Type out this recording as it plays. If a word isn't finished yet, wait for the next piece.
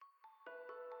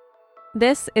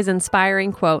This is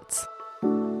Inspiring Quotes.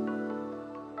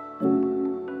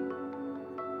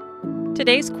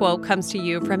 Today's quote comes to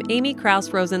you from Amy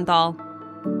Krouse Rosenthal.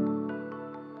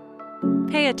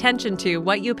 Pay attention to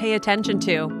what you pay attention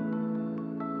to.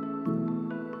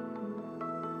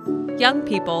 Young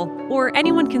people, or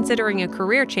anyone considering a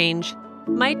career change,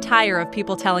 might tire of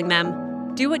people telling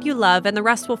them, "Do what you love and the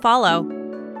rest will follow."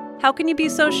 How can you be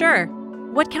so sure?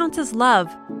 What counts as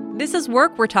love? This is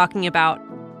work we're talking about.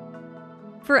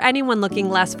 For anyone looking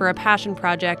less for a passion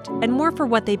project and more for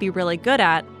what they'd be really good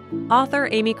at, author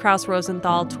Amy Krouse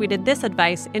Rosenthal tweeted this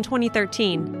advice in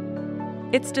 2013.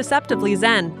 It's deceptively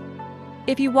zen.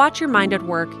 If you watch your mind at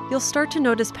work, you'll start to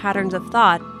notice patterns of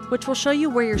thought, which will show you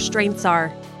where your strengths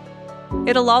are.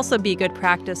 It'll also be good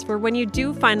practice for when you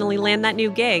do finally land that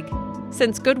new gig,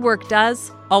 since good work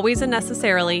does, always and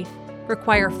necessarily,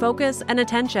 require focus and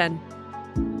attention.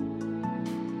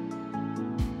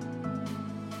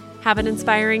 Have an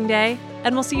inspiring day,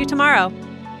 and we'll see you tomorrow.